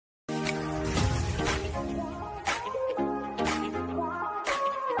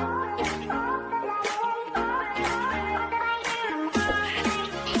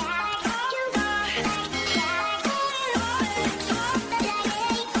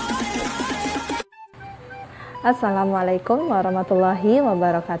Assalamualaikum warahmatullahi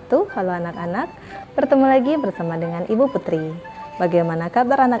wabarakatuh. Halo anak-anak, bertemu lagi bersama dengan Ibu Putri. Bagaimana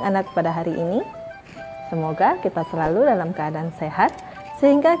kabar anak-anak pada hari ini? Semoga kita selalu dalam keadaan sehat,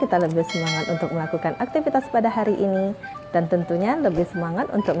 sehingga kita lebih semangat untuk melakukan aktivitas pada hari ini, dan tentunya lebih semangat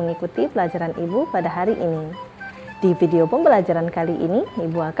untuk mengikuti pelajaran Ibu pada hari ini. Di video pembelajaran kali ini,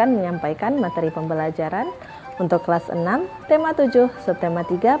 Ibu akan menyampaikan materi pembelajaran untuk kelas 6, tema 7, subtema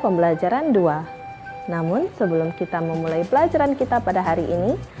 3, pembelajaran 2. Namun sebelum kita memulai pelajaran kita pada hari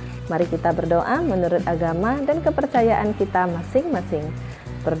ini, mari kita berdoa menurut agama dan kepercayaan kita masing-masing.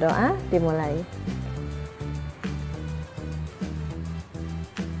 Berdoa dimulai.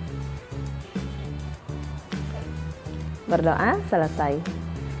 Berdoa selesai.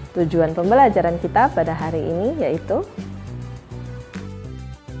 Tujuan pembelajaran kita pada hari ini yaitu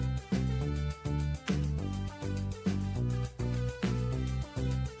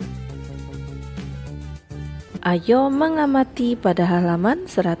Ayo mengamati pada halaman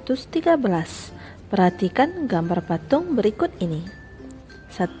 113. Perhatikan gambar patung berikut ini.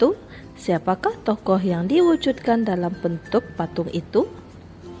 1. Siapakah tokoh yang diwujudkan dalam bentuk patung itu?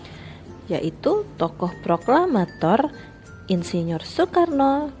 Yaitu tokoh proklamator Insinyur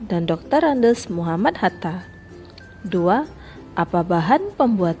Soekarno dan Dr. Andes Muhammad Hatta. 2. Apa bahan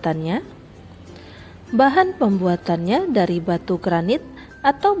pembuatannya? Bahan pembuatannya dari batu granit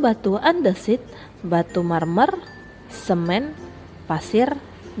atau batu andesit, batu marmer, semen, pasir,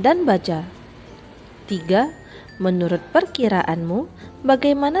 dan baja. 3. Menurut perkiraanmu,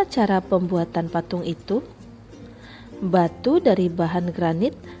 bagaimana cara pembuatan patung itu? Batu dari bahan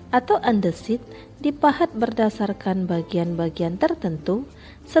granit atau andesit dipahat berdasarkan bagian-bagian tertentu.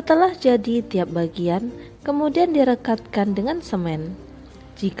 Setelah jadi tiap bagian, kemudian direkatkan dengan semen.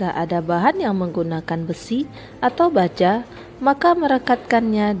 Jika ada bahan yang menggunakan besi atau baja, maka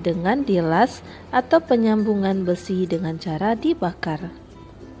merekatkannya dengan dilas atau penyambungan besi dengan cara dibakar.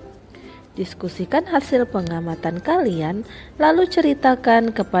 Diskusikan hasil pengamatan kalian, lalu ceritakan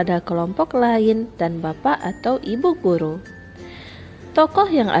kepada kelompok lain dan bapak atau ibu guru. Tokoh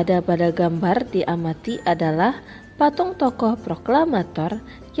yang ada pada gambar diamati adalah patung tokoh proklamator,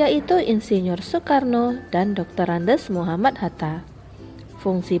 yaitu Insinyur Soekarno dan Dr. Andes Muhammad Hatta.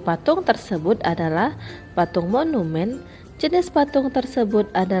 Fungsi patung tersebut adalah patung monumen. Jenis patung tersebut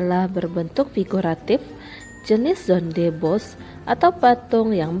adalah berbentuk figuratif, jenis zondebos atau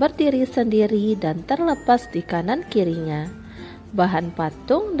patung yang berdiri sendiri dan terlepas di kanan kirinya. Bahan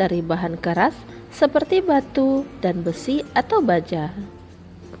patung dari bahan keras seperti batu dan besi atau baja.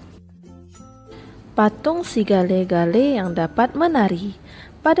 Patung si gale-gale yang dapat menari.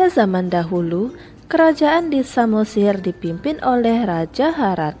 Pada zaman dahulu, kerajaan di Samosir dipimpin oleh Raja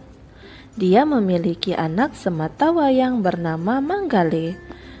Harad. Dia memiliki anak sematawayang bernama Manggale.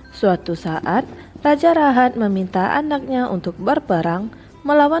 Suatu saat, Raja Rahat meminta anaknya untuk berperang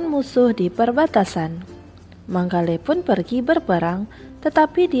melawan musuh di perbatasan. Manggale pun pergi berperang,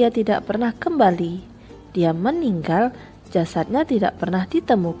 tetapi dia tidak pernah kembali. Dia meninggal, jasadnya tidak pernah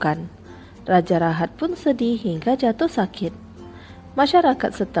ditemukan. Raja Rahat pun sedih hingga jatuh sakit.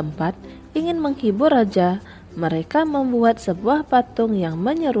 Masyarakat setempat ingin menghibur raja. Mereka membuat sebuah patung yang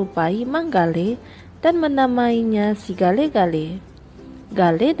menyerupai Manggale dan menamainya si gale-gale.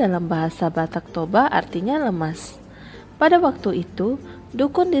 Gale dalam bahasa Batak Toba artinya lemas. Pada waktu itu,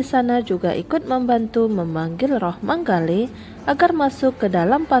 dukun di sana juga ikut membantu memanggil roh Manggale agar masuk ke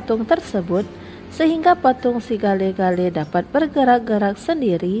dalam patung tersebut, sehingga patung si gale-gale dapat bergerak-gerak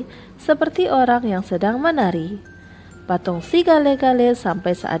sendiri seperti orang yang sedang menari. Patung si gale-gale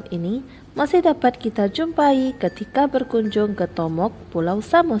sampai saat ini masih dapat kita jumpai ketika berkunjung ke Tomok, Pulau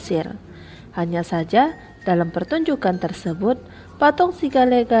Samosir. Hanya saja dalam pertunjukan tersebut, patung si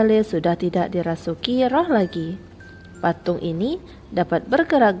gale-gale sudah tidak dirasuki roh lagi. Patung ini dapat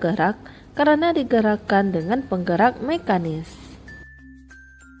bergerak-gerak karena digerakkan dengan penggerak mekanis.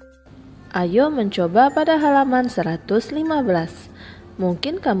 Ayo mencoba pada halaman 115.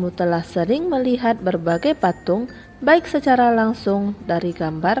 Mungkin kamu telah sering melihat berbagai patung, baik secara langsung dari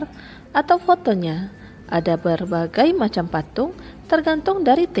gambar atau fotonya. Ada berbagai macam patung tergantung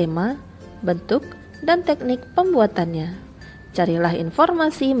dari tema, bentuk, dan teknik pembuatannya. Carilah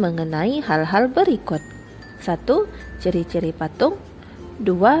informasi mengenai hal-hal berikut. 1. Ciri-ciri patung.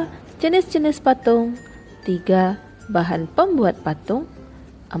 2. Jenis-jenis patung. 3. Bahan pembuat patung.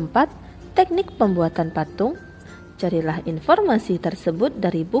 4. Teknik pembuatan patung. Carilah informasi tersebut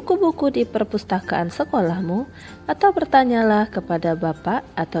dari buku-buku di perpustakaan sekolahmu atau bertanyalah kepada bapak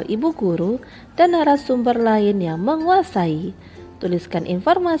atau ibu guru dan narasumber lain yang menguasai. Tuliskan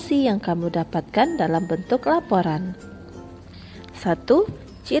informasi yang kamu dapatkan dalam bentuk laporan. 1.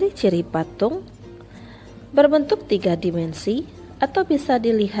 Ciri-ciri patung. berbentuk 3 dimensi atau bisa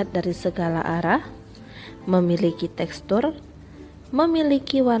dilihat dari segala arah, memiliki tekstur,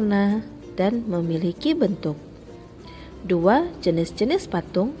 memiliki warna, dan memiliki bentuk. 2. Jenis-jenis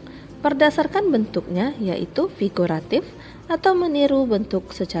patung berdasarkan bentuknya yaitu figuratif atau meniru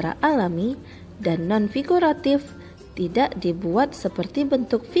bentuk secara alami, dan non-figuratif tidak dibuat seperti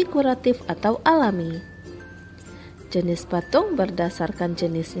bentuk figuratif atau alami. Jenis patung berdasarkan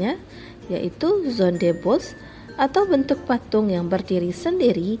jenisnya yaitu zone de bose atau bentuk patung yang berdiri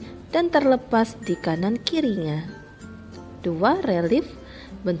sendiri dan terlepas di kanan kirinya. 2. Relief,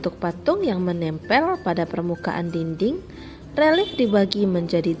 bentuk patung yang menempel pada permukaan dinding. Relief dibagi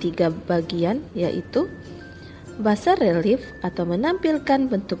menjadi 3 bagian yaitu base relief atau menampilkan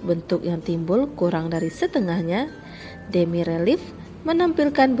bentuk-bentuk yang timbul kurang dari setengahnya, demi relief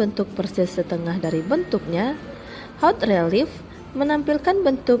menampilkan bentuk persis setengah dari bentuknya, haute relief menampilkan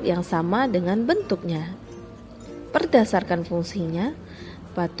bentuk yang sama dengan bentuknya. Berdasarkan fungsinya,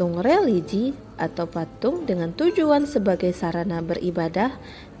 patung religi atau patung dengan tujuan sebagai sarana beribadah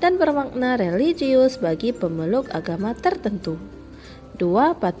dan bermakna religius bagi pemeluk agama tertentu.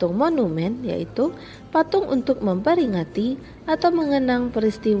 2. Patung monumen yaitu patung untuk memperingati atau mengenang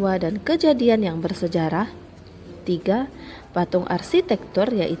peristiwa dan kejadian yang bersejarah. 3. Patung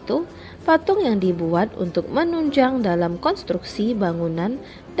arsitektur yaitu patung yang dibuat untuk menunjang dalam konstruksi bangunan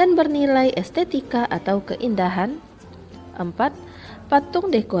dan bernilai estetika atau keindahan. 4.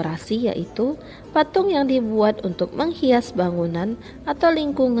 Patung dekorasi yaitu patung yang dibuat untuk menghias bangunan atau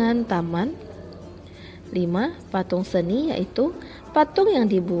lingkungan taman. 5. Patung seni yaitu patung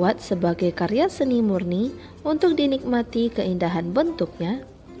yang dibuat sebagai karya seni murni untuk dinikmati keindahan bentuknya.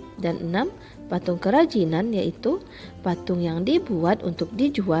 Dan 6. Patung kerajinan yaitu patung yang dibuat untuk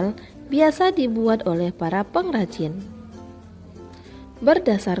dijual, biasa dibuat oleh para pengrajin.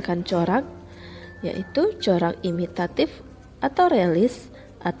 Berdasarkan corak yaitu corak imitatif atau realis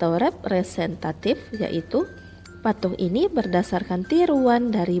atau representatif yaitu patung ini berdasarkan tiruan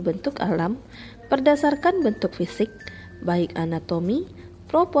dari bentuk alam berdasarkan bentuk fisik baik anatomi,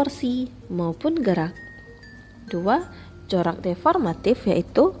 proporsi maupun gerak. 2. Corak deformatif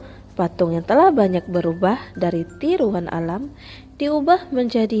yaitu patung yang telah banyak berubah dari tiruan alam diubah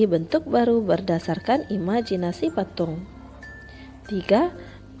menjadi bentuk baru berdasarkan imajinasi patung. 3.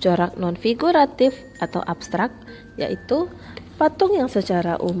 Corak non-figuratif atau abstrak yaitu patung yang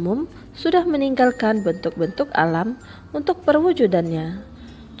secara umum sudah meninggalkan bentuk-bentuk alam untuk perwujudannya.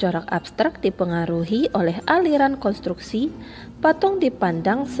 Corak abstrak dipengaruhi oleh aliran konstruksi. Patung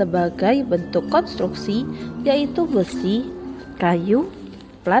dipandang sebagai bentuk konstruksi yaitu besi, kayu,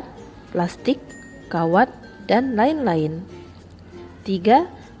 plat, plastik, kawat, dan lain-lain. 3.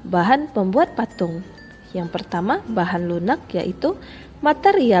 Bahan pembuat patung. Yang pertama, bahan lunak yaitu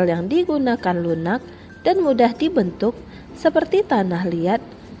material yang digunakan lunak dan mudah dibentuk seperti tanah liat,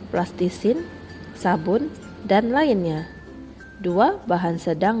 plastisin, sabun, dan lainnya. 2. Bahan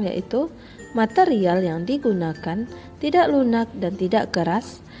sedang yaitu material yang digunakan tidak lunak dan tidak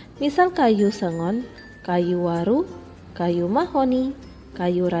keras, misal kayu sengon, kayu waru, kayu mahoni,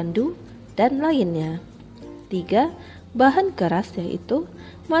 kayu randu, dan lainnya. 3. Bahan keras yaitu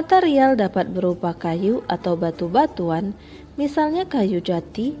material dapat berupa kayu atau batu-batuan, misalnya kayu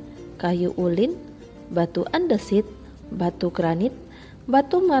jati, kayu ulin, batu andesit, batu granit,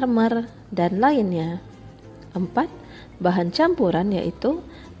 batu marmer, dan lainnya. 4. Bahan campuran yaitu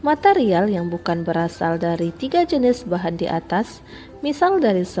material yang bukan berasal dari 3 jenis bahan di atas, misal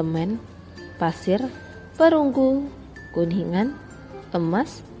dari semen, pasir, perunggu, kuningan,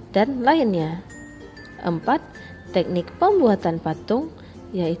 emas, dan lainnya. 4. Teknik pembuatan patung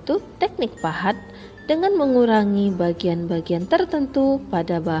yaitu teknik pahat dengan mengurangi bagian-bagian tertentu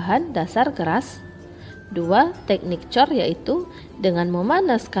pada bahan dasar keras. 2. Teknik cor yaitu dengan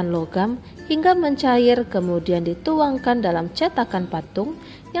memanaskan logam hingga mencair kemudian dituangkan dalam cetakan patung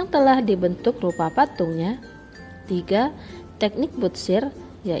yang telah dibentuk rupa patungnya. 3. Teknik butsir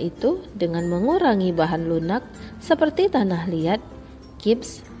yaitu dengan mengurangi bahan lunak seperti tanah liat,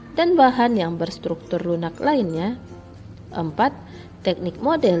 gips, dan bahan yang berstruktur lunak lainnya. 4. Teknik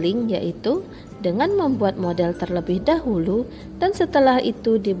modeling yaitu dengan membuat model terlebih dahulu dan setelah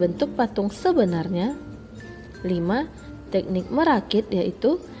itu dibentuk patung sebenarnya. 5. Teknik merakit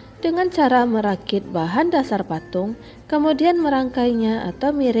yaitu dengan cara merakit bahan dasar patung kemudian merangkainya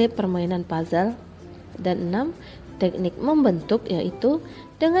atau mirip permainan puzzle. Dan 6. Teknik membentuk yaitu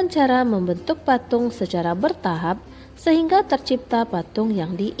dengan cara membentuk patung secara bertahap sehingga tercipta patung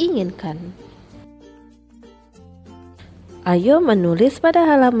yang diinginkan. Ayo menulis pada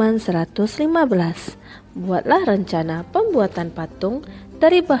halaman 115. Buatlah rencana pembuatan patung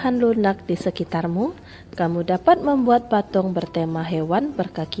dari bahan lunak di sekitarmu. Kamu dapat membuat patung bertema hewan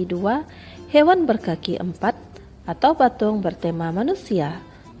berkaki 2, hewan berkaki 4, atau patung bertema manusia.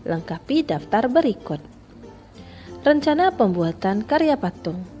 Lengkapi daftar berikut. Rencana pembuatan karya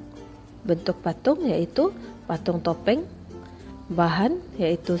patung. Bentuk patung yaitu patung topeng. Bahan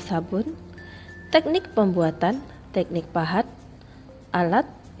yaitu sabun. Teknik pembuatan, teknik pahat. Alat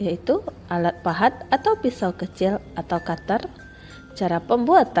yaitu alat pahat atau pisau kecil atau cutter. Cara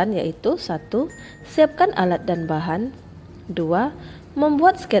pembuatan yaitu 1. Siapkan alat dan bahan. 2.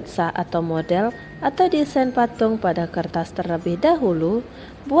 Membuat sketsa atau model atau desain patung pada kertas terlebih dahulu.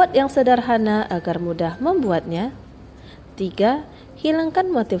 Buat yang sederhana agar mudah membuatnya. 3. Hilangkan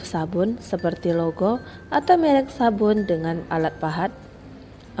motif sabun seperti logo atau merek sabun dengan alat pahat.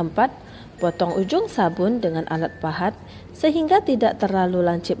 4. Potong ujung sabun dengan alat pahat sehingga tidak terlalu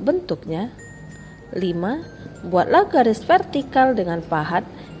lancip bentuknya. 5. Buatlah garis vertikal dengan pahat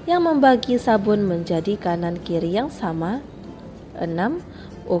yang membagi sabun menjadi kanan kiri yang sama. 6.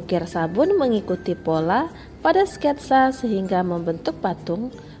 Ukir sabun mengikuti pola pada sketsa sehingga membentuk patung.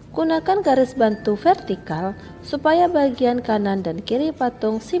 Gunakan garis bantu vertikal supaya bagian kanan dan kiri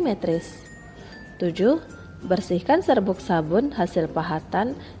patung simetris. 7. Bersihkan serbuk sabun hasil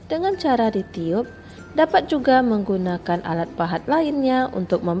pahatan dengan cara ditiup. Dapat juga menggunakan alat pahat lainnya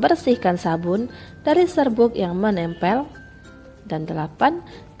untuk membersihkan sabun dari serbuk yang menempel. Dan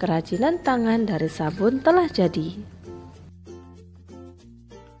 8. Kerajinan tangan dari sabun telah jadi.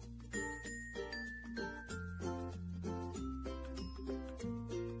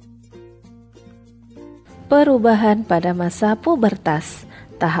 Perubahan pada masa pubertas.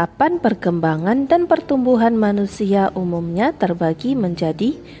 Tahapan perkembangan dan pertumbuhan manusia umumnya terbagi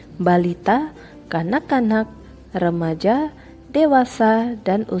menjadi balita, kanak-kanak, remaja, dewasa,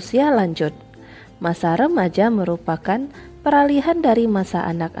 dan usia lanjut. Masa remaja merupakan peralihan dari masa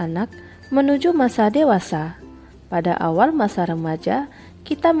anak-anak menuju masa dewasa. Pada awal masa remaja,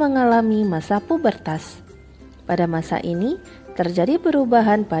 kita mengalami masa pubertas. Pada masa ini, terjadi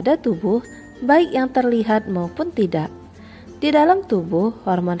perubahan pada tubuh, baik yang terlihat maupun tidak. Di dalam tubuh,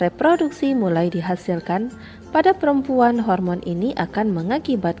 hormon reproduksi mulai dihasilkan. Pada perempuan, hormon ini akan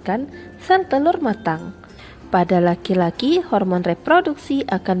mengakibatkan sel telur matang. Pada laki-laki, hormon reproduksi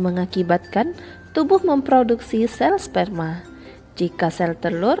akan mengakibatkan tubuh memproduksi sel sperma. Jika sel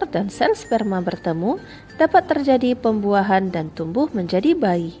telur dan sel sperma bertemu, dapat terjadi pembuahan dan tumbuh menjadi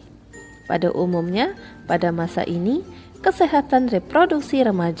bayi. Pada umumnya, pada masa ini, kesehatan reproduksi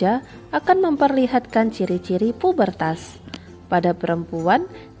remaja akan memperlihatkan ciri-ciri pubertas. Pada perempuan,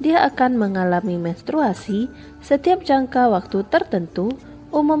 dia akan mengalami menstruasi setiap jangka waktu tertentu,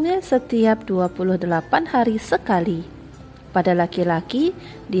 umumnya setiap 28 hari sekali. Pada laki-laki,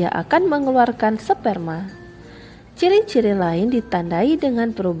 dia akan mengeluarkan sperma. Ciri-ciri lain ditandai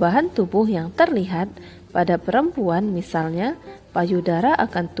dengan perubahan tubuh yang terlihat. Pada perempuan misalnya, payudara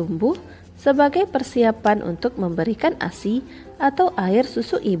akan tumbuh sebagai persiapan untuk memberikan ASI atau air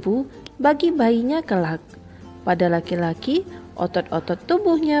susu ibu bagi bayinya kelak. Pada laki-laki, otot-otot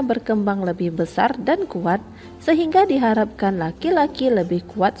tubuhnya berkembang lebih besar dan kuat sehingga diharapkan laki-laki lebih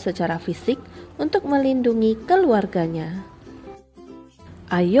kuat secara fisik untuk melindungi keluarganya.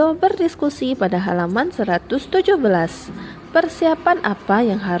 Ayo berdiskusi pada halaman 117. Persiapan apa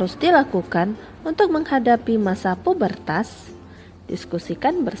yang harus dilakukan untuk menghadapi masa pubertas?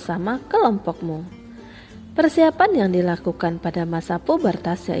 Diskusikan bersama kelompokmu. Persiapan yang dilakukan pada masa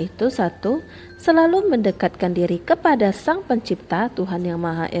pubertas yaitu 1. Selalu mendekatkan diri kepada Sang Pencipta Tuhan Yang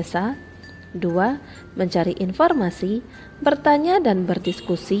Maha Esa. 2. Mencari informasi, bertanya dan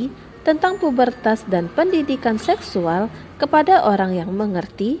berdiskusi tentang pubertas dan pendidikan seksual kepada orang yang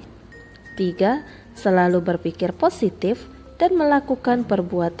mengerti. 3. Selalu berpikir positif dan melakukan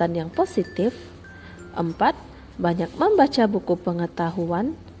perbuatan yang positif. 4. Banyak membaca buku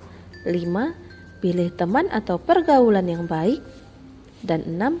pengetahuan. 5. Pilih teman atau pergaulan yang baik.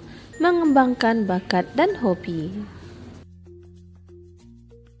 Dan 6. Mengembangkan bakat dan hobi.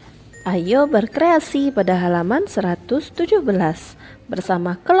 Ayo berkreasi pada halaman 117.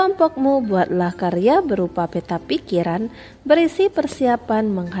 Bersama kelompokmu buatlah karya berupa peta pikiran berisi persiapan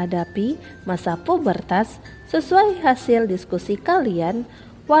menghadapi masa pubertas sesuai hasil diskusi kalian.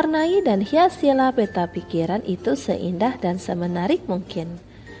 Warnai dan hiasilah peta pikiran itu seindah dan semenarik mungkin.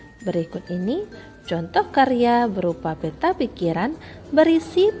 Berikut ini contoh karya berupa peta pikiran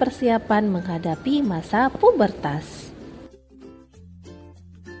berisi persiapan menghadapi masa pubertas.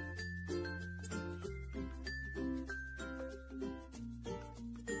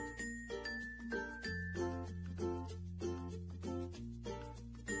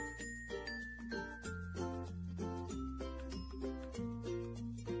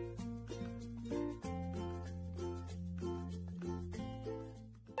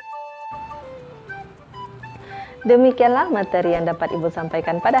 Demikianlah materi yang dapat Ibu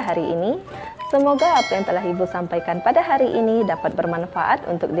sampaikan pada hari ini. Semoga apa yang telah Ibu sampaikan pada hari ini dapat bermanfaat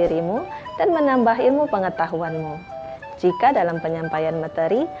untuk dirimu dan menambah ilmu pengetahuanmu. Jika dalam penyampaian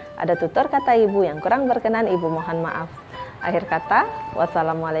materi ada tutur kata Ibu yang kurang berkenan, Ibu mohon maaf. Akhir kata,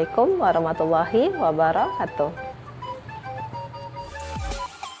 wassalamualaikum warahmatullahi wabarakatuh.